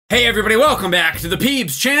Hey everybody, welcome back to the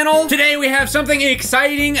Peebs channel. Today we have something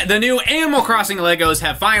exciting. The new Animal Crossing Legos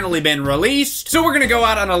have finally been released. So we're gonna go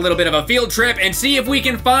out on a little bit of a field trip and see if we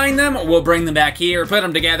can find them. We'll bring them back here, put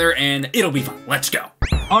them together, and it'll be fun. Let's go.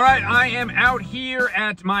 All right, I am out here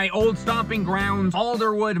at my old stomping grounds,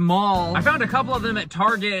 Alderwood Mall. I found a couple of them at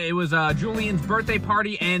Target. It was Julian's birthday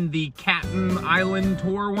party and the Kapp'n Island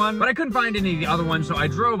tour one, but I couldn't find any of the other ones, so I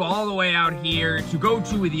drove all the way out here to go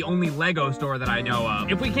to the only Lego store that I know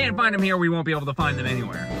of. If we can't find them here, we won't be able to find them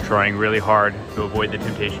anywhere. Trying really hard to avoid the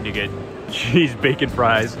temptation to get cheese bacon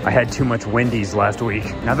fries. I had too much Wendy's last week.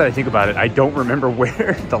 Now that I think about it, I don't remember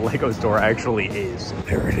where the Lego store actually is.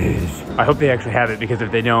 There it is. I hope they actually have it, because if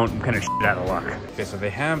they don't, I'm kind of shit out of luck. Okay, so they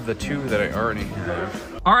have the two that I already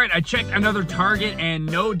have. All right, I checked another Target and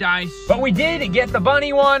no dice, but we did get the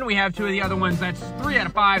Bunnie one. We have two of the other ones. That's 3 out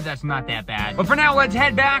of 5. That's not that bad. But for now, let's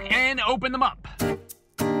head back and open them up.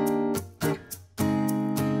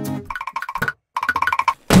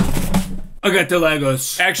 I got the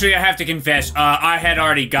Legos. Actually, I have to confess, I had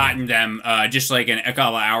already gotten them just like a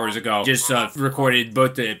couple of hours ago. Just recorded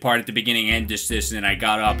both the part at the beginning and just this, and then I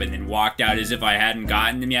got up and then walked out as if I hadn't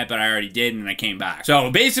gotten them yet, but I already did, and I came back. So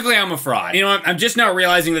basically, I'm a fraud. You know what? I'm just now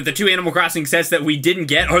realizing that the two Animal Crossing sets that we didn't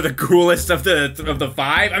get are the coolest of the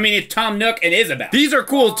 5. I mean, it's Tom Nook and Isabelle. These are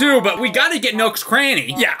cool too, but we gotta get Nook's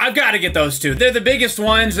Cranny. Yeah, I've gotta get those two. They're the biggest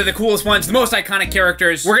ones, they're the coolest ones, the most iconic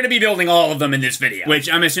characters. We're gonna be building all of them in this video, which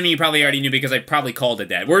I'm assuming you probably already knew because I probably called it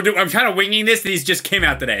that. I'm kind of winging this. These just came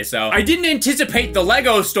out today, so. I didn't anticipate the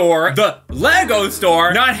Lego store,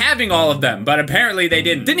 not having all of them, but apparently they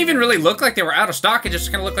didn't. Didn't even really look like they were out of stock. It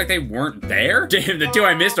just kind of looked like they weren't there. Damn, the two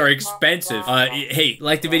I missed are expensive. Hey,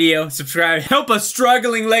 like the video, subscribe, help a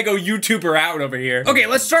struggling Lego YouTuber out over here. Okay,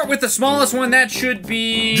 let's start with the smallest one. That should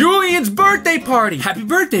be Julian's birthday party. Happy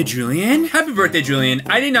birthday, Julian. Happy birthday, Julian.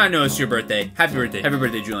 I did not know it's your birthday. Happy birthday. Happy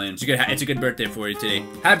birthday, Julian. It's a good birthday for you today.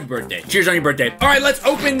 Happy birthday. Cheers on your birthday. All right, let's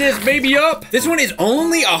open this baby up. This one is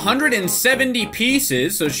only 170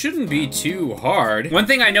 pieces, so it shouldn't be too hard. One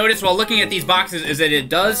thing I noticed while looking at these boxes is that it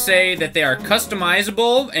does say that they are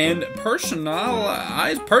customizable and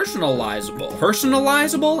personalizable.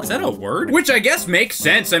 Personalizable? Is that a word? Which I guess makes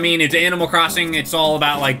sense. I mean, it's Animal Crossing. It's all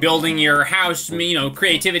about like building your house, you know,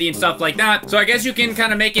 creativity and stuff like that. So I guess you can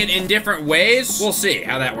kind of make it in different ways. We'll see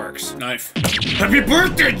how that works. Knife. Happy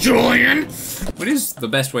birthday, Julian! What is the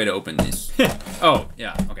best way to open this? Oh,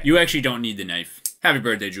 yeah, okay. You actually don't need the knife. Happy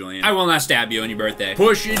birthday, Julian. I will not stab you on your birthday.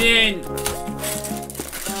 Push it in.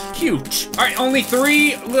 Cute. All right, only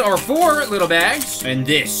 3 or 4 little bags. And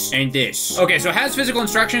this, and this. Okay, so it has physical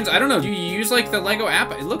instructions. I don't know, do you use like the Lego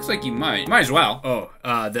app? It looks like you might. Might as well. Oh,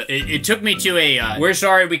 it took me to a, we're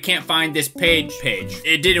sorry we can't find this page.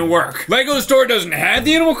 It didn't work. Lego store doesn't have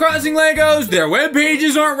the Animal Crossing Legos. Their web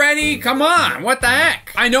pages aren't ready. Come on, what the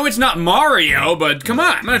heck? I know it's not Mario, but come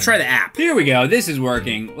on. I'm gonna try the app. Here we go, this is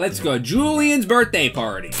working. Let's go, Julian's birthday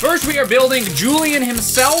party. First, we are building Julian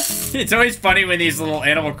himself. It's always funny when these little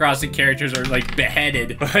Animal Crossing characters are like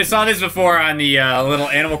beheaded. I saw this before on the little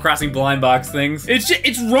Animal Crossing blind box things.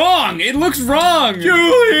 It's wrong. It looks wrong.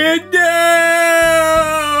 Julian,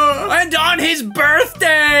 no! And on his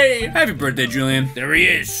birthday! Happy birthday, Julian. There he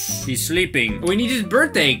is. He's sleeping. We need his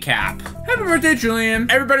birthday cap. Happy birthday, Julian.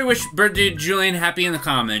 Everybody wish birthday Julian happy in the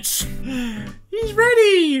comments. He's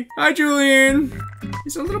ready. Hi, Julian.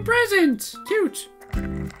 It's a little present. Cute.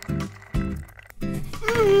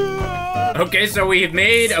 Okay, so we've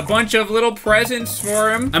made a bunch of little presents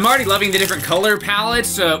for him. I'm already loving the different color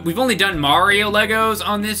palettes. We've only done Mario Legos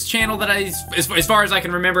on this channel that as far as I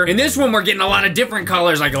can remember. In this one, we're getting a lot of different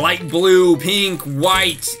colors, like light blue, pink,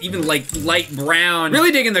 white, even like light brown.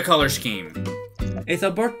 Really digging the color scheme. It's a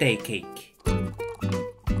birthday cake.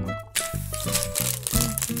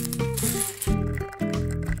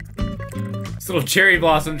 This little cherry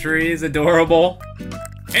blossom tree is adorable.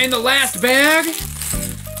 And the last bag.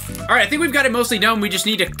 All right, I think we've got it mostly done. We just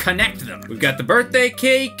need to connect them. We've got the birthday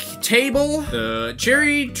cake table, the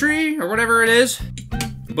cherry tree, or whatever it is,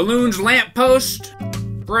 balloons, lamppost,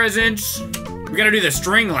 presents. We gotta do the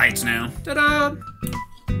string lights now. Ta-da!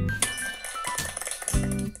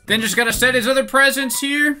 Then just gotta set his other presents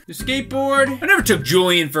here. The skateboard. I never took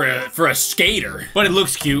Julian for a skater, but it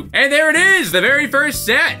looks cute. And there it is, the very first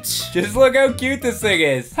set. Just look how cute this thing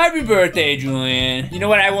is. Happy birthday, Julian. You know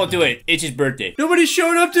what, I won't do it. It's his birthday. Nobody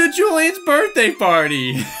showed up to Julian's birthday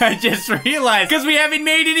party. I just realized, because we haven't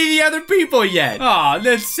made any of the other people yet. Aw,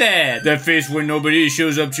 that's sad. That face when nobody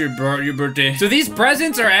shows up to your birthday. So these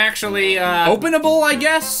presents are actually openable, I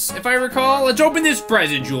guess, if I recall. Let's open this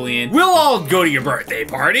present, Julian. We'll all go to your birthday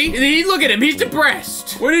party. Look at him, he's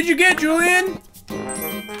depressed. What did you get, Julian?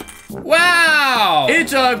 Wow!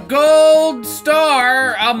 It's a gold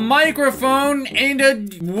star, a microphone,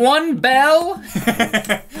 and one bell?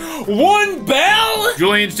 One bell?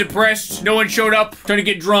 Julian's depressed. No one showed up. Trying to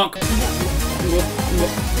get drunk.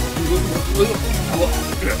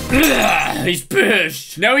 He's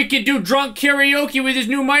pissed. Now he can do drunk karaoke with his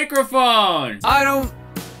new microphone. I don't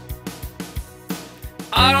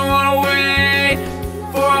wanna wait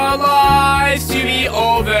for our lives to be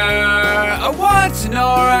over. I want to know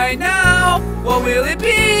right now, what will it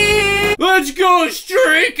be? Let's go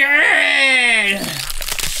streaking!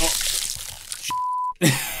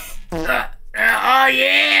 Oh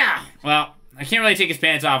yeah! Well, I can't really take his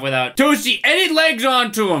pants off without toasty any legs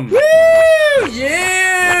onto him. Woo!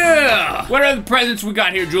 Yeah! What are the presents we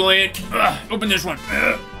got here, Julian? Open this one.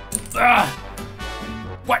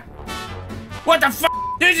 What? What the f?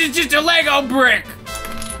 This is just a Lego brick.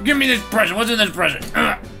 Give me this present. What's in this present?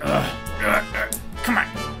 Come on.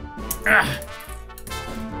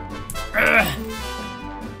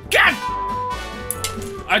 God!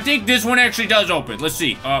 I think this one actually does open. Let's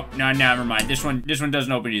see. Oh, no, never mind. This one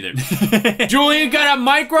doesn't open either. Julian got a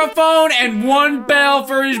microphone and one bell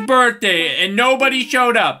for his birthday, and nobody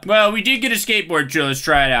showed up. Well, we did get a skateboard, Jill. Let's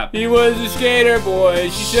try it out. He was a skater boy.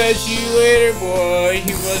 She said, see you later, boy.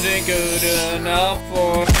 He wasn't good enough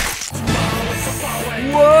for...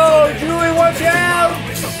 Whoa, Julian, watch out!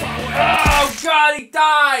 Oh, God, he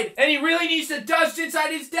died! And he really needs to dust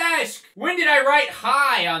inside his desk! When did I write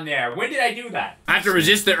hi on there? When did I do that? I have to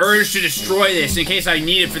resist the urge to destroy this in case I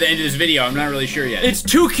need it for the end of this video. I'm not really sure yet. It's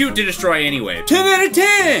too cute to destroy anyway. 10 out of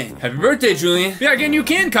 10! Happy birthday, Julian. Yeah, again, you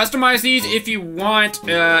can customize these if you want,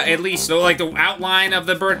 at least. So, like, the outline of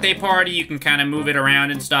the birthday party, you can kind of move it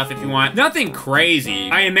around and stuff if you want. Nothing crazy.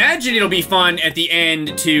 I imagine it'll be fun at the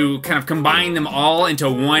end to kind of combine them all into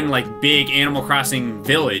one, like, big Animal Crossing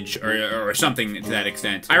village or something to that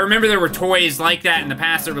extent. I remember there were toys like that in the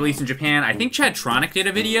past that released in Japan. I think Chadtronic did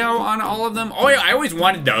a video on all of them. Oh yeah, I always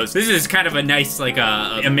wanted those. This is kind of a nice, like,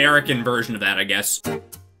 American version of that, I guess.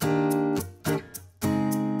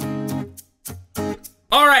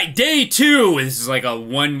 All right, day 2. This is like a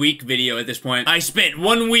 1 week video at this point. I spent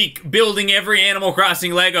 1 week building every Animal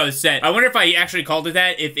Crossing Lego set. I wonder if I actually called it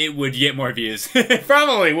that, if it would get more views. It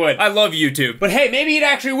probably would. I love YouTube. But hey, maybe it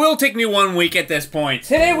actually will take me 1 week at this point.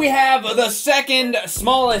 Today we have the second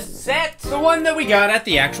smallest set, the one that we got at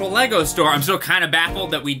the actual Lego store. I'm still kind of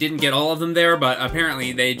baffled that we didn't get all of them there, but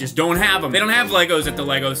apparently they just don't have them. They don't have Legos at the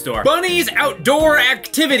Lego store. Bunnie's outdoor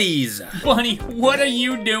activities. Bunnie, what are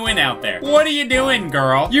you doing out there? What are you doing, girl?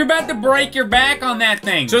 You're about to break your back on that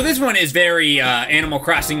thing. So this one is very Animal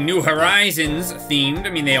Crossing New Horizons themed. I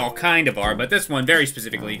mean, they all kind of are, but this one very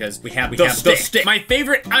specifically because we have the stick. My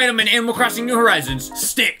favorite item in Animal Crossing New Horizons,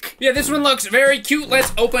 stick. Yeah, this one looks very cute.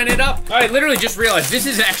 Let's open it up. I literally just realized this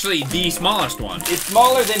is actually the smallest one. It's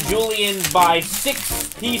smaller than Julian's by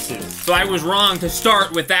 6 pieces. So I was wrong to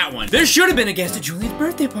start with that one. There should have been a guest at Julian's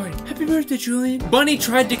birthday party. Happy birthday, Julian. Bunnie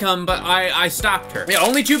tried to come, but I stopped her. Yeah,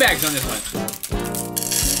 only 2 bags on this one.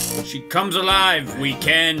 She comes alive. We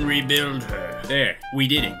can rebuild her. There, we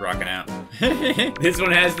did it. Rocking out. This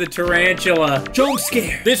one has the tarantula jump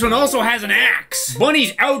scare. This one also has an axe.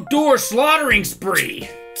 Bunnie's outdoor slaughtering spree.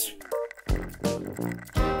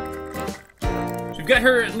 We've got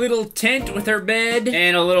her little tent with her bed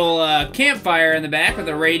and a little campfire in the back with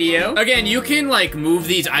a radio. Again, you can like move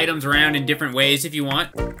these items around in different ways if you want.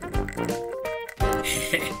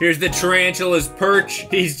 Here's the tarantula's perch.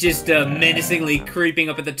 He's just menacingly creeping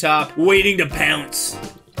up at the top, waiting to pounce.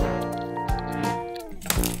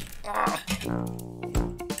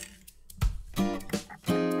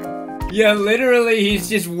 Yeah, literally, he's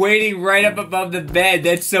just waiting right up above the bed.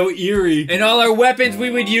 That's so eerie. And all our weapons we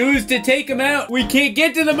would use to take him out, we can't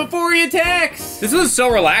get to them before he attacks. This was so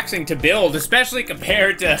relaxing to build, especially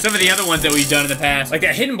compared to some of the other ones that we've done in the past. Like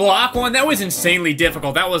that hidden block one, that was insanely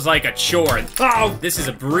difficult. That was like a chore. Oh, this is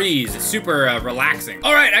a breeze. It's super relaxing.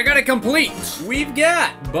 All right, I got it complete. We've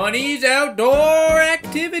got Bunnie's outdoor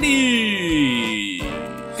activity.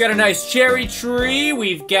 Got a nice cherry tree.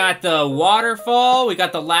 We've got the waterfall. We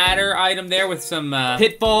got the ladder item there with some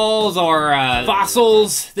pitfalls or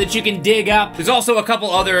fossils that you can dig up. There's also a couple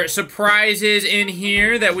other surprises in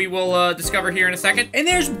here that we will discover here in a second. And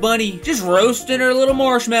there's Bunnie just roasting her little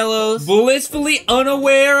marshmallows, blissfully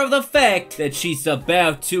unaware of the fact that she's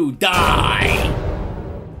about to die.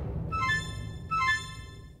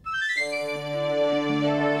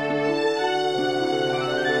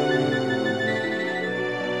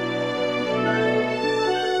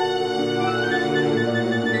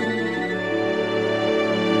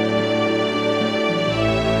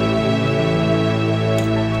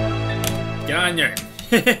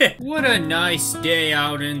 What a nice day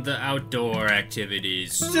out in the outdoor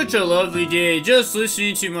activities. Such a lovely day, just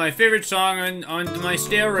listening to my favorite song on my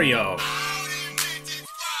stereo.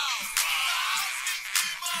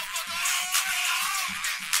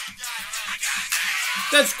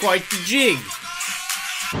 That's quite the jig.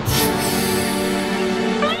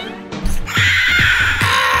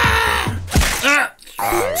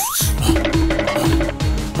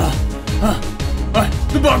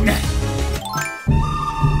 The bug net.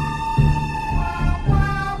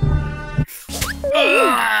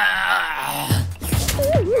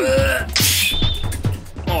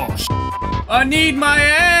 I need my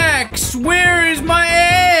axe! Where is my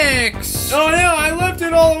axe? Oh no, I left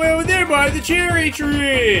it all the way over there by the cherry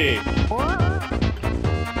tree! Oh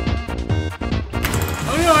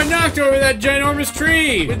no, I knocked over that ginormous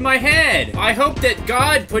tree with my head! I hope that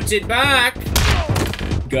God puts it back!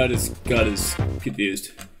 God is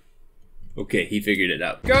confused. Okay, he figured it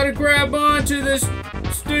out. Gotta grab onto this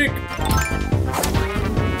stick!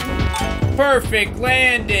 Perfect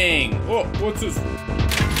landing! Oh, what's this?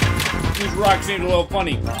 These rocks seem a little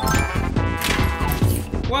funny.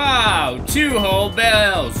 Wow, 2 whole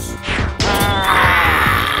bells.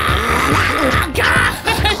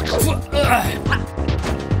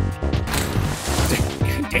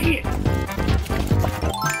 Dang it.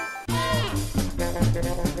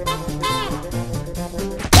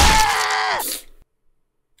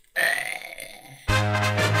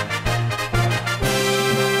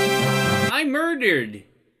 I murdered.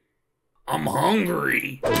 I'm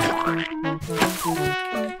hungry.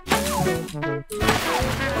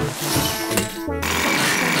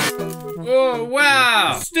 Oh,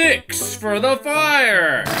 wow! Sticks for the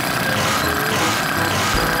fire!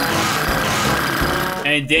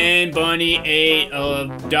 And then Bunnie ate a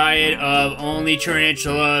diet of only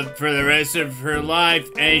tarantula for the rest of her life,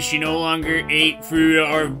 and she no longer ate fruit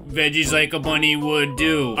or veggies like a bunny would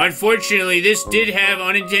do. Unfortunately, this did have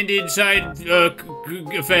unintended side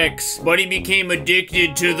effects. Bunnie became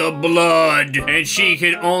addicted to the blood, and she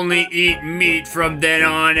could only eat meat from then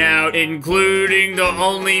on out, including the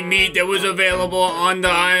only meat that was available on the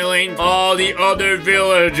island, all the other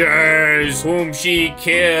villagers whom she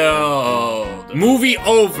killed. Movie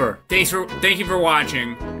over. Thank you for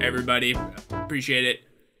watching, everybody. Appreciate it.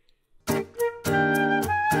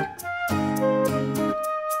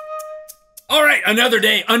 Alright, another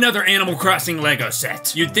day, another Animal Crossing Lego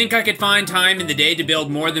set. You'd think I could find time in the day to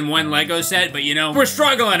build more than one Lego set, but you know, we're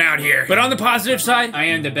struggling out here. But on the positive side, I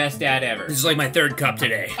am the best dad ever. This is like my 3rd cup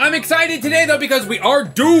today. I'm excited today though because we are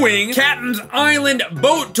doing Kapp'n's Island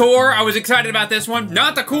boat tour. I was excited about this one.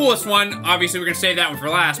 Not the coolest one. Obviously, we're gonna save that one for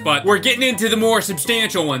last, but we're getting into the more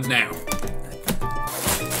substantial ones now.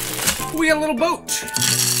 We got a little boat.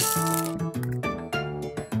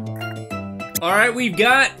 Alright, we've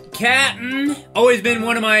got Kapp'n. Always been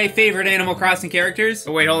one of my favorite Animal Crossing characters.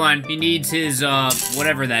 Oh wait, hold on. He needs his,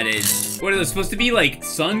 whatever that is. What are those supposed to be, like,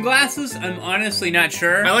 sunglasses? I'm honestly not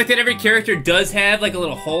sure. I like that every character does have, like, a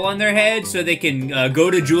little hole on their head so they can,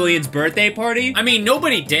 go to Julian's birthday party. I mean,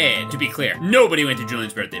 nobody did, to be clear. Nobody went to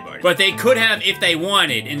Julian's birthday party. But they could have if they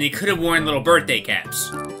wanted, and they could have worn little birthday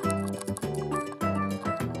caps. I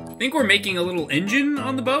think we're making a little engine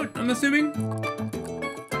on the boat, I'm assuming.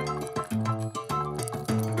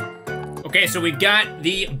 Okay, so we've got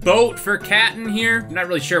the boat for Kapp'n here. I'm not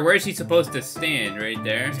really sure. Where is he supposed to stand? Right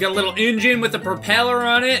there. He's got a little engine with a propeller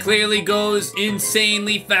on it. Clearly goes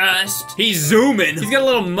insanely fast. He's zooming. He's got a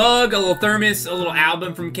little mug, a little thermos, a little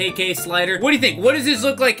album from KK Slider. What do you think? What does this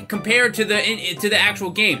look like compared to the actual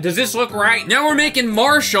game? Does this look right? Now we're making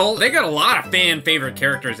Marshall. They got a lot of fan favorite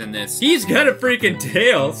characters in this. He's got a freaking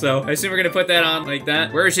tail, so I assume we're gonna put that on like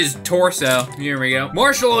that. Where's his torso? Here we go.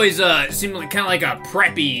 Marshall always seemed like kind of like a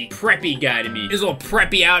preppy guy to me. His little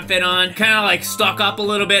preppy outfit on, kind of like stuck up a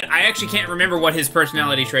little bit. I actually can't remember what his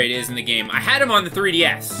personality trait is in the game. I had him on the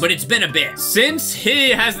 3DS, but it's been a bit. Since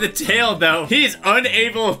he has the tail though, he is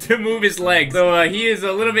unable to move his legs. So he is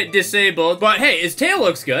a little bit disabled, but hey, his tail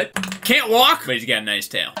looks good. Can't walk, but he's got a nice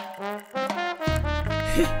tail.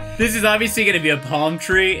 This is obviously gonna be a palm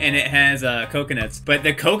tree and it has coconuts, but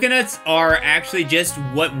the coconuts are actually just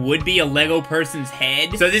what would be a Lego person's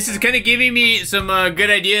head. So this is kind of giving me some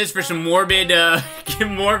good ideas for some morbid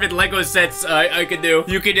Lego sets I could do.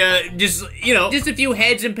 You could just, you know, just a few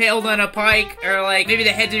heads impaled on a pike, or like maybe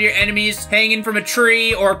the heads of your enemies hanging from a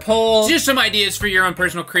tree or a pole. Just some ideas for your own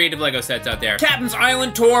personal creative Lego sets out there. Kapp'n's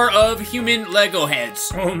Island tour of human Lego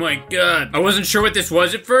heads. Oh my god. I wasn't sure what this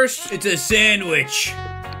was at first. It's a sandwich.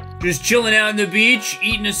 Just chilling out on the beach,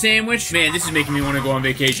 eating a sandwich. Man, this is making me want to go on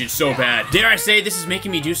vacation so bad. Dare I say, this is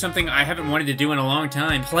making me do something I haven't wanted to do in a long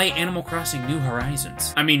time. Play Animal Crossing New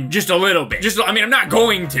Horizons. I mean, just a little bit. I mean, I'm not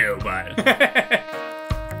going to, but...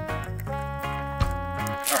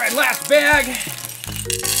 All right, last bag.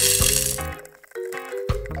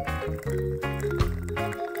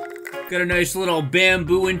 Got a nice little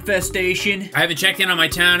bamboo infestation. I haven't checked in on my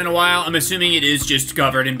town in a while. I'm assuming it is just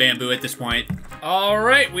covered in bamboo at this point. All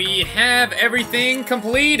right, we have everything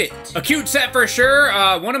completed. A cute set for sure.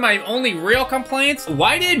 One of my only real complaints,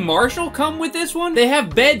 why did Marshall come with this one? They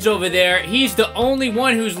have beds over there. He's the only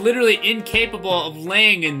one who's literally incapable of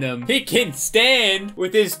laying in them. He can stand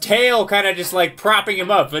with his tail kind of just like propping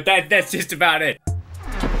him up, but that's just about it.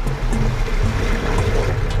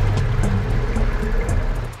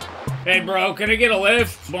 Hey bro, can I get a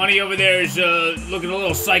lift? Bunnie over there is looking a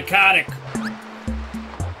little psychotic.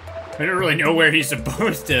 I don't really know where he's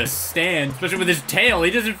supposed to stand, especially with his tail. He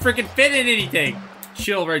doesn't freaking fit in anything.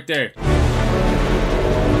 Chill right there.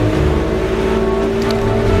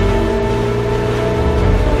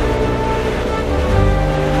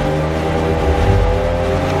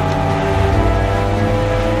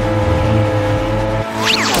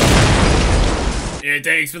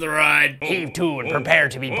 Thanks for the ride. Heave to and prepare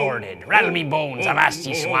to be boarded. Rattle me bones, avast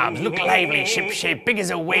ye swabs. Look lively, ship shape, big as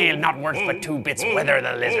a whale, not worth but 2 bits. Weather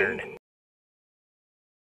the lizard.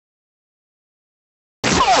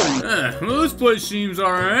 Well, this place seems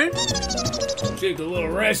alright. Take a little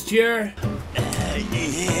rest here.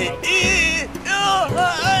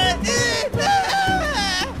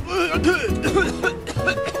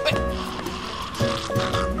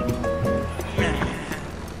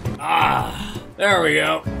 There we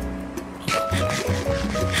go.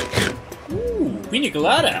 Ooh, pina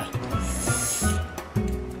colada.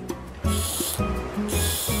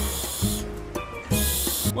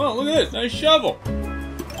 Well, look at this, nice shovel.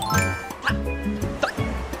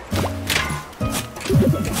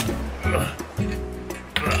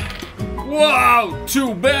 Whoa,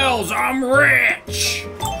 2 bells, I'm rich.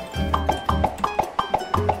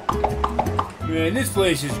 Man, this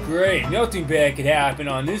place is great. Nothing bad could happen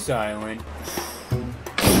on this island.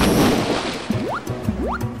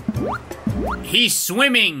 He's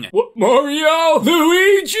swimming! What, Mario?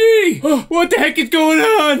 Luigi? What the heck is going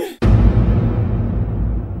on?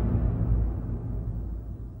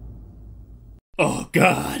 Oh,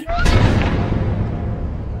 God.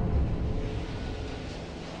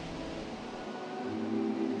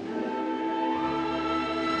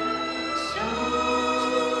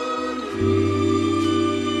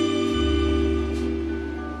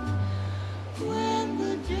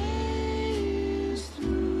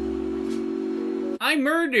 I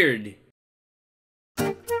murdered.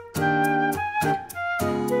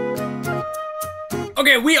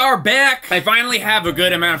 Okay, we are back. I finally have a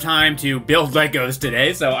good amount of time to build Legos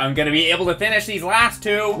today, so I'm gonna be able to finish these last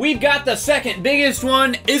 2. We've got the second biggest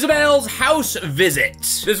one, Isabelle's house visit.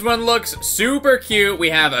 This one looks super cute.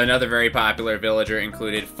 We have another very popular villager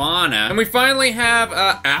included, Fauna. And we finally have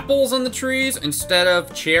apples on the trees instead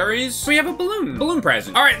of cherries. So we have a balloon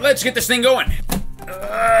present. All right, let's get this thing going.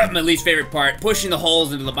 My least favorite part, pushing the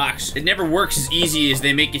holes into the box. It never works as easy as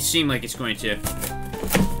they make it seem like it's going to.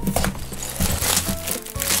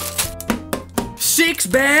 6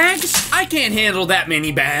 bags? I can't handle that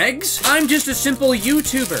many bags. I'm just a simple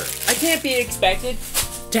YouTuber. I can't be expected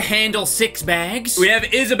to handle 6 bags. We have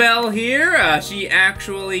Isabelle here. She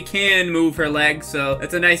actually can move her legs, so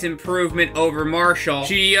that's a nice improvement over Marshall.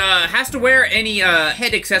 She has to wear any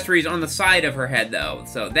head accessories on the side of her head, though,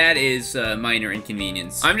 so that is a minor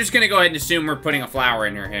inconvenience. I'm just gonna go ahead and assume we're putting a flower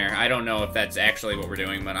in her hair. I don't know if that's actually what we're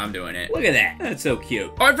doing, but I'm doing it. Look at that. That's so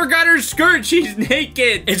cute. Oh, I forgot her skirt. She's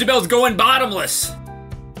naked. Isabelle's going bottomless.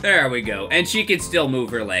 There we go. And she can still move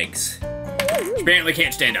her legs. She apparently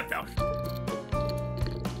can't stand up, though.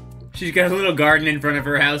 She's got a little garden in front of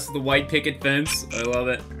her house with a white picket fence. I love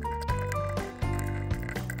it.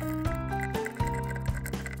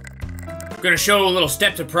 I'm gonna show a little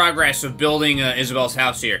steps of progress of building Isabelle's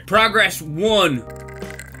house here. Progress 1.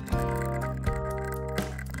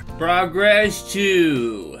 Progress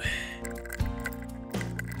 2.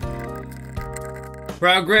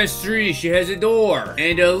 Progress 3, she has a door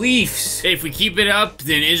and leaves. If we keep it up,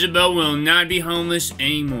 then Isabelle will not be homeless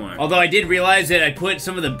anymore. Although I did realize that I put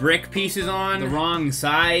some of the brick pieces on the wrong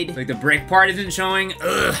side. Like the brick part isn't showing.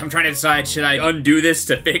 Ugh, I'm trying to decide, should I undo this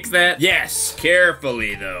to fix that? Yes,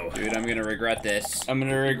 carefully though. Dude, I'm gonna regret this. I'm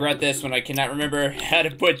gonna regret this when I cannot remember how to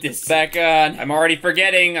put this back on. I'm already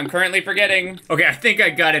forgetting, I'm currently forgetting. Okay, I think I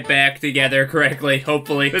got it back together correctly,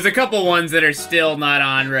 hopefully. There's a couple ones that are still not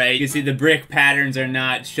on right. You can see the brick patterns are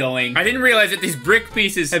not showing. I didn't realize that these brick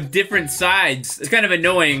pieces have different sides. It's kind of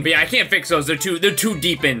annoying, but yeah, I can't fix those. They're too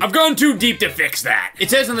deep in. I've gone too deep to fix that. It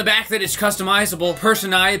says on the back that it's customizable,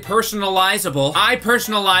 personalizable. I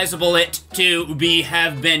personalizable it to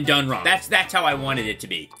have been done wrong. That's how I wanted it to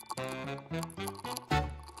be.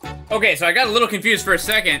 Okay, so I got a little confused for a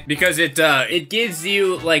second because it gives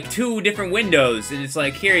you like 2 different windows and it's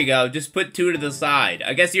like, here you go, just put 2 to the side.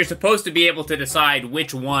 I guess you're supposed to be able to decide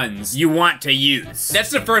which ones you want to use. That's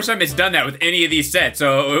the first time it's done that with any of these sets,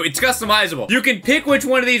 so it's customizable. You can pick which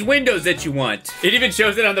one of these windows that you want. It even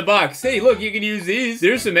shows it on the box. Hey, look, you can use these.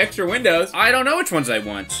 There's some extra windows. I don't know which ones I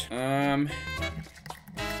want.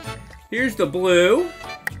 Here's the blue.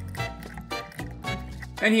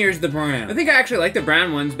 And here's the brown. I think I actually like the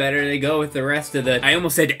brown ones better. They go with the rest of the, I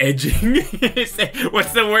almost said edging.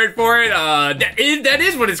 What's the word for it? That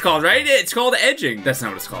is what it's called, right? It's called edging. That's not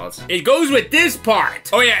what it's called. It goes with this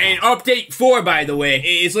part. Oh yeah, and update 4, by the way.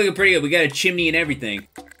 It's looking pretty good. We got a chimney and everything.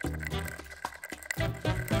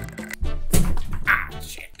 Ah,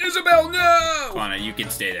 shit. Isabelle, no! Fauna, you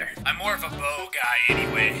can stay there. I'm more of a bow guy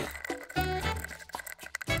anyway.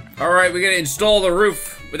 All right, we gotta install the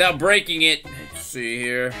roof without breaking it. See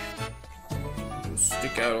here, just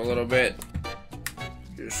stick out a little bit,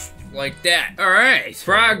 just like that. All right,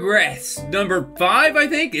 progress number 5, I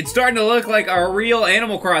think. It's starting to look like our real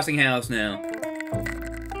Animal Crossing house now.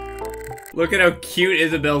 Look at how cute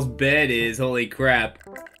Isabelle's bed is, holy crap.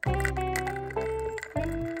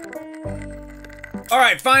 All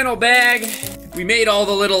right, final bag. We made all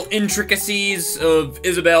the little intricacies of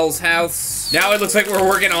Isabelle's house. Now it looks like we're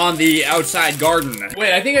working on the outside garden.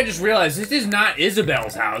 Wait, I think I just realized this is not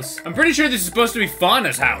Isabelle's house. I'm pretty sure this is supposed to be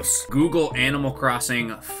Fauna's house. Google Animal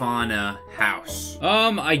Crossing Fauna house.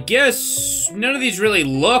 I guess none of these really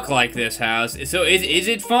look like this house. So is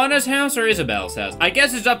it Fauna's house or Isabelle's house? I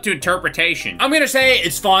guess it's up to interpretation. I'm gonna say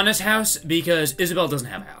it's Fauna's house because Isabelle doesn't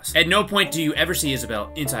have a house. At no point do you ever see Isabelle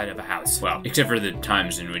inside of a house. Well, except for the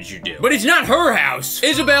times in which you do. But it's not her house.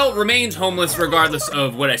 Isabelle remains homeless regardless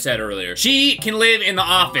of what I said earlier. She can live in the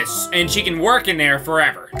office and she can work in there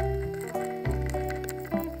forever.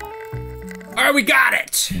 All right, we got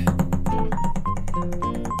it.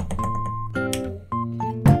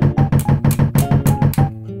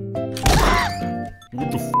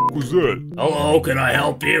 What the f was that? Hello, can I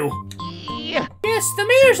help you? Yes, the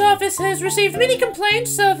mayor's office has received many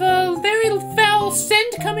complaints of a very foul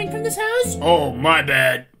scent coming from this house. Oh, my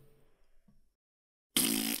bad.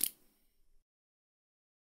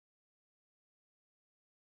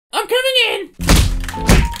 I'm coming in!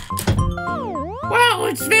 Wow,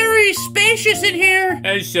 it's very spacious in here!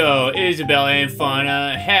 And so, Isabelle and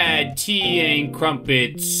Fauna had tea and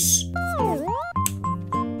crumpets.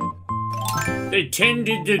 They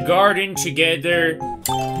tended the garden together.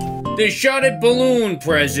 They shot at balloon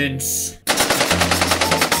presents.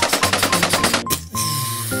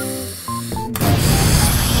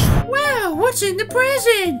 Wow, what's in the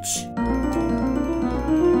present?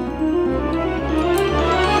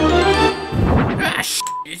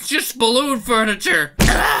 It's just balloon furniture.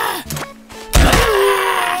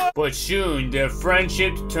 But soon, their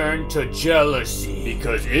friendship turned to jealousy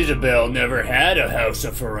because Isabelle never had a house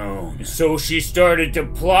of her own. So she started to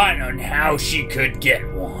plot on how she could get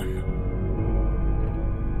one.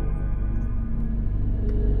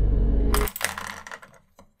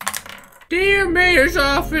 Dear Mayor's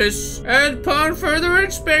Office, upon further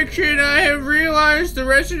inspection, I have realized the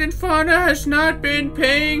resident fauna has not been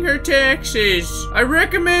paying her taxes. I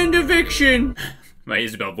recommend eviction. My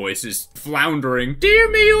Isabelle voice is floundering. Dear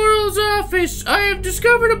Mayoral's Office, I have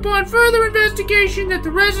discovered upon further investigation that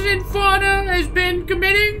the resident fauna has been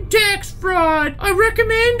committing tax fraud. I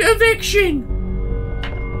recommend eviction.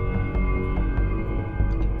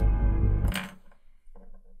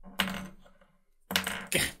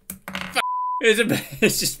 Isabelle,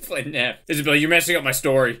 it's just plain nap. Isabelle, you're messing up my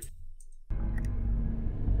story.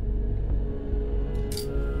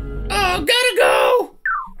 Oh, gotta go!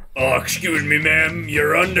 Oh, excuse me, ma'am,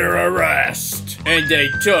 you're under arrest. And they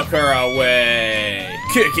took her away,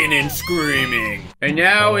 kicking and screaming. And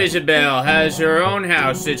now Isabelle has her own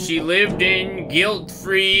house that she lived in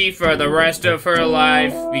guilt-free for the rest of her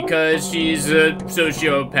life because she's a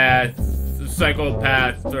sociopath.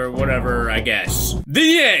 Psychopath or whatever, I guess.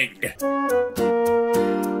 The end!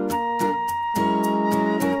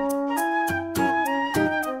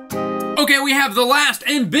 Okay, we have the last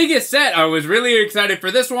and biggest set. I was really excited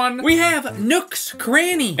for this one. We have Nook's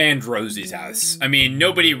Cranny and Rosie's house. I mean,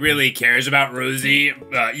 nobody really cares about Rosie.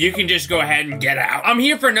 You can just go ahead and get out. I'm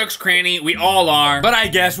here for Nook's Cranny. We all are, but I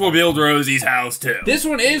guess we'll build Rosie's house too. This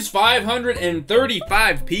one is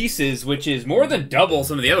 535 pieces, which is more than double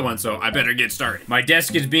some of the other ones, so I better get started. My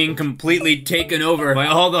desk is being completely taken over by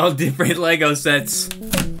all the different Lego sets.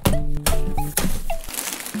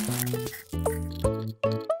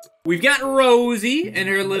 We've got Rosie and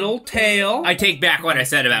her little tail. I take back what I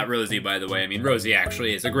said about Rosie, by the way. I mean, Rosie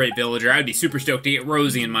actually is a great villager. I'd be super stoked to get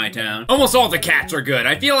Rosie in my town. Almost all the cats are good.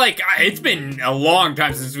 I feel like it's been a long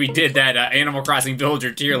time since we did that Animal Crossing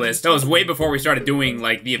villager tier list. That was way before we started doing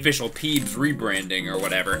like the official Peebs rebranding or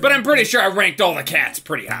whatever. But I'm pretty sure I ranked all the cats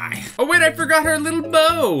pretty high. Oh wait, I forgot her little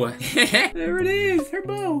bow. There it is, her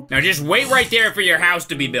bow. Now just wait right there for your house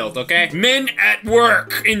to be built, okay? Men at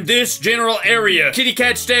work in this general area. Kitty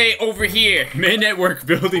cat stay over here. Men at work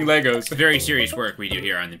building Legos. Very serious work we do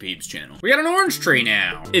here on the Peebs channel. We got an orange tree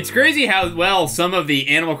now. It's crazy how well some of the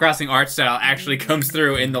Animal Crossing art style actually comes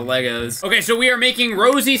through in the Legos. Okay, so we are making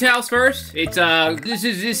Rosie's house first. It's this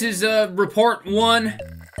is report 1.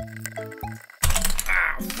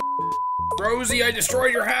 Rosie, I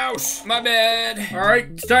destroyed your house. My bad. All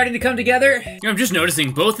right, starting to come together. You know, I'm just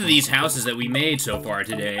noticing both of these houses that we made so far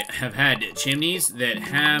today have had chimneys that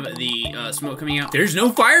have the smoke coming out. There's no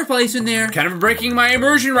fireplace in there. Kind of breaking my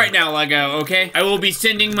immersion right now, Lego, okay? I will be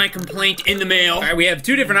sending my complaint in the mail. All right, we have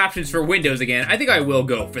 2 different options for windows again. I think I will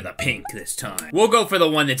go for the pink this time. We'll go for the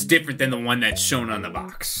one that's different than the one that's shown on the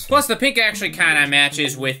box. Plus, the pink actually kind of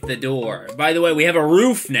matches with the door. By the way, we have a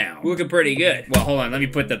roof now. Looking pretty good. Well, hold on, let me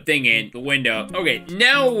put the thing in. The window. Okay,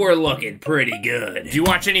 now we're looking pretty good. If you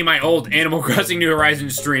watch any of my old Animal Crossing New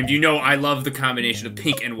Horizons streams, you know I love the combination of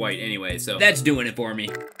pink and white anyway, so that's doing it for me.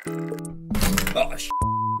 Oh,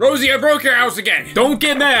 Rosie, I broke your house again. Don't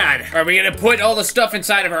get mad. Are we gonna put all the stuff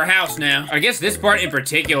inside of her house now? I guess this part in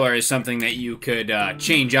particular is something that you could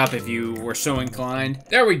change up if you were so inclined.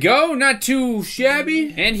 There we go, not too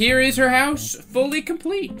shabby. And here is her house, fully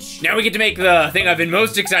complete. Now we get to make the thing I've been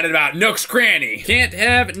most excited about, Nook's Cranny. Can't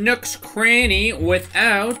have Nook's Cranny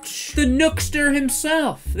without the Nookster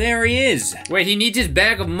himself. There he is. Wait, he needs his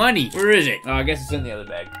bag of money. Where is it? Oh, I guess it's in the other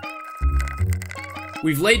bag.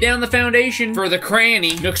 We've laid down the foundation for the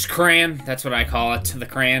Cranny. Nook's Cran, that's what I call it, the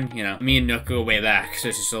Cran. You know, me and Nook go way back, so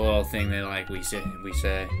it's just a little thing that like we say,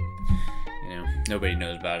 you know, nobody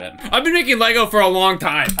knows about it. I've been making Lego for a long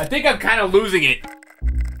time. I think I'm kind of losing it.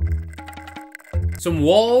 Some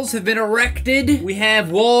walls have been erected. We have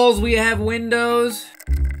walls, we have windows.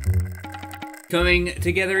 Coming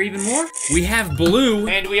together even more. We have blue,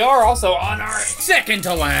 and we are also on our second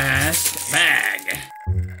to last bag.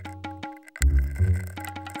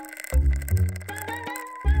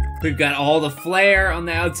 We've got all the flair on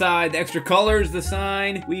the outside, the extra colors, the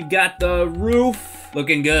sign. We've got the roof,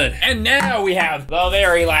 looking good. And now we have the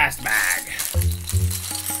very last bag.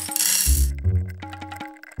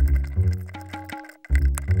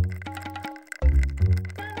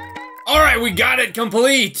 All right, we got it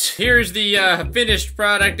complete. Here's the finished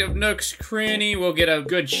product of Nook's Cranny. We'll get a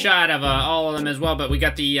good shot of all of them as well, but we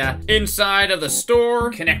got the inside of the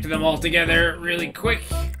store. Connected them all together really quick.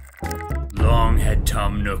 Long had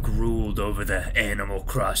Tom Nook ruled over the Animal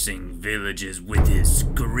Crossing villages with his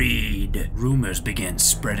greed. Rumors began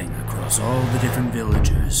spreading across all the different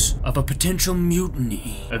villages of a potential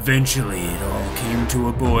mutiny. Eventually, it all came to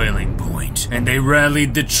a boiling point, and they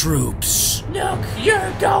rallied the troops. Nook,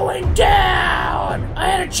 you're going down! I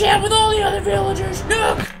had a chat with all the other villagers.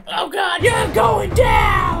 Nook! Oh god, you're going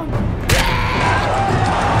down!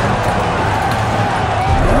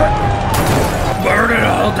 Burn it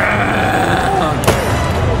all down!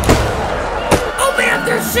 Open up,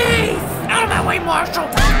 they're safe! Out of my way, Marshall!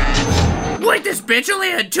 Wait, this bitch only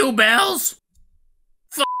had 2 bells?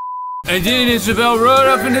 And then Isabelle rode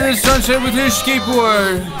up into the sunset with her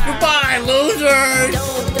skateboard. Goodbye, losers!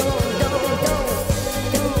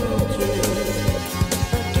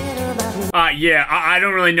 Yeah, I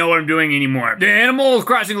don't really know what I'm doing anymore. The Animal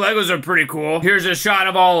Crossing Legos are pretty cool. Here's a shot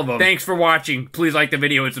of all of them. Thanks for watching. Please like the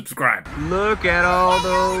video and subscribe. Look at all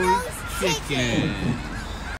those chickens.